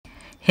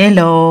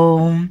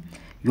Hello,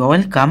 you are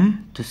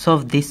welcome to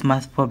solve this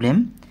math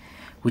problem,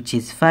 which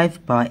is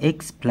 5 power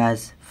x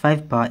plus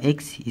 5 power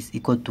x is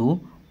equal to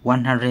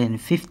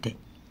 150.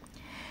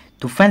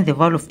 To find the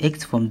value of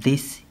x from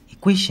this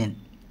equation.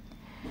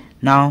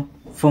 Now,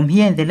 from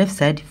here in the left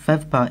side,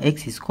 5 power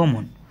x is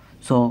common.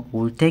 So,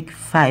 we'll take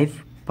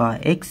 5 power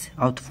x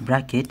out of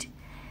bracket.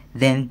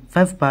 Then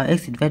 5 power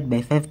x divided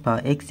by 5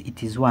 power x,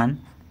 it is 1,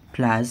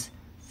 plus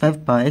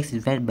 5 power x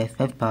divided by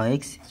 5 power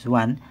x is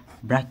 1,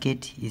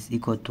 bracket is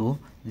equal to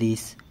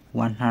this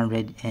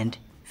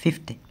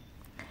 150.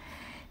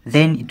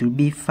 Then it will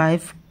be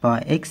 5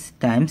 power x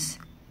times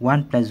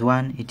 1 plus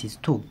 1, it is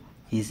 2,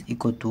 is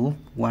equal to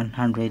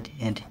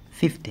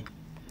 150.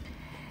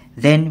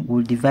 Then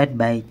we'll divide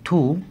by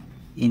 2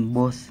 in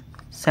both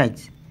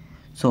sides.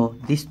 So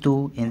this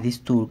 2 and this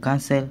 2 will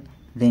cancel.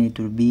 Then it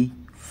will be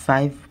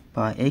 5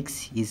 power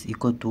x is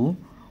equal to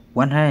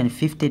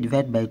 150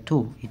 divided by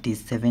 2, it is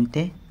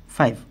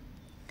 75.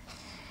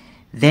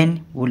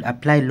 Then we'll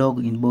apply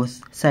log in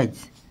both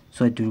sides.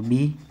 So it will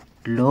be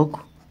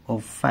log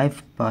of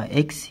 5 power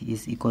x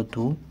is equal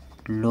to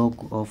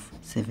log of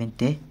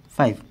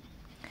 75.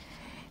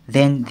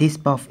 Then this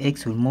power of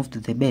x will move to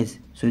the base.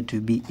 So it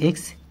will be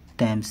x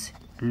times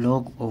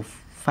log of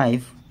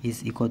 5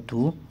 is equal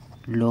to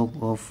log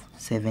of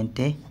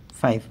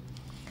 75.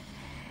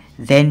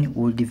 Then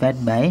we'll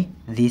divide by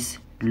this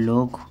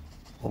log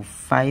of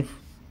 5.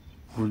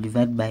 We'll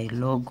divide by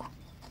log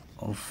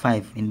of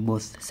 5 in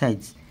both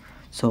sides.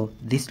 So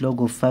this log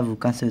of 5 will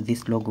cancel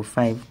this log of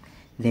 5.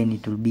 Then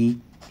it will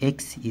be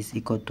x is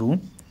equal to,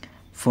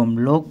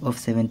 from log of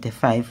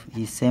 75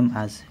 is same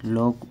as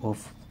log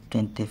of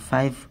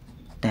 25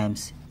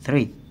 times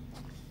 3.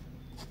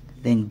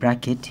 Then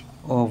bracket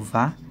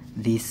over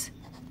this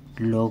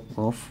log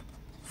of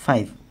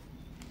 5.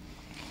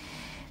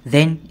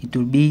 Then it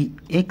will be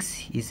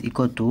x is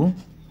equal to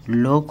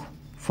log,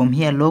 from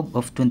here log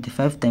of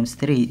 25 times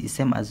 3 is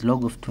same as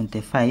log of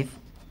 25,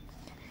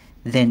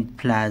 then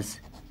plus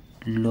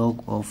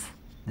log of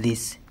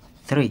this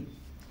 3,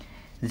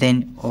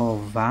 then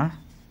over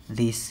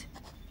this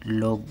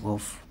log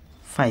of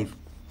 5.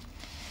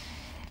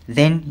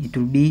 Then it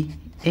will be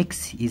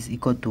x is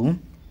equal to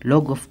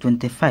log of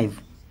 25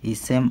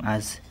 is same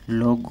as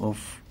log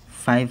of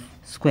 5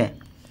 square,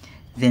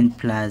 then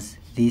plus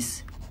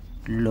this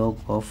log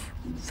of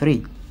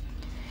 3.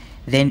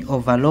 Then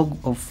over log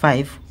of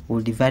 5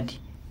 will divide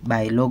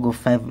by log of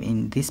 5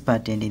 in this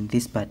part and in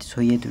this part.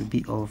 So here it will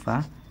be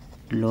over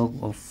log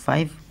of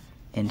 5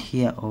 and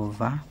here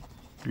over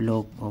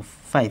log of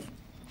 5.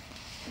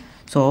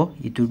 So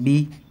it will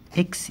be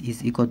x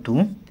is equal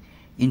to,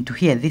 into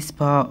here this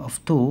power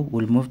of 2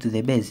 will move to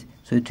the base.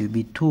 So it will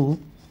be 2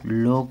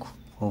 log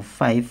of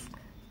 5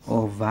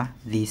 over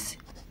this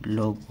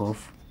log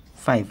of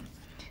 5.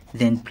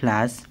 Then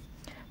plus,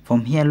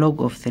 from here log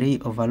of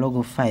 3 over log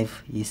of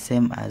 5 is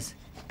same as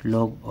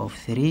log of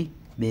 3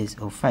 base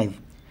of 5.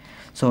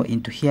 So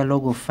into here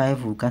log of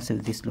 5 will cancel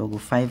this log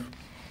of 5.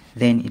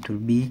 Then it will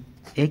be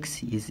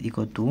x is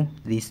equal to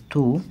this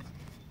 2,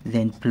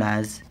 then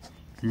plus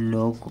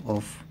log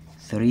of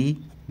 3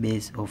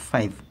 base of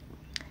 5.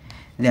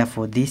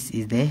 Therefore, this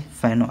is the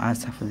final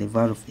answer for the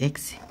value of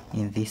x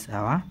in this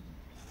our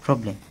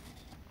problem.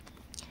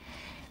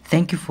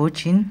 Thank you for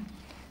watching.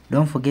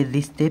 Don't forget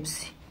these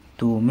steps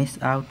to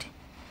miss out.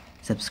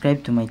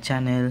 Subscribe to my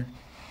channel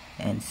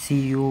and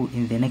see you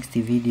in the next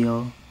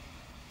video.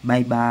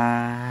 Bye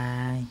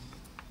bye.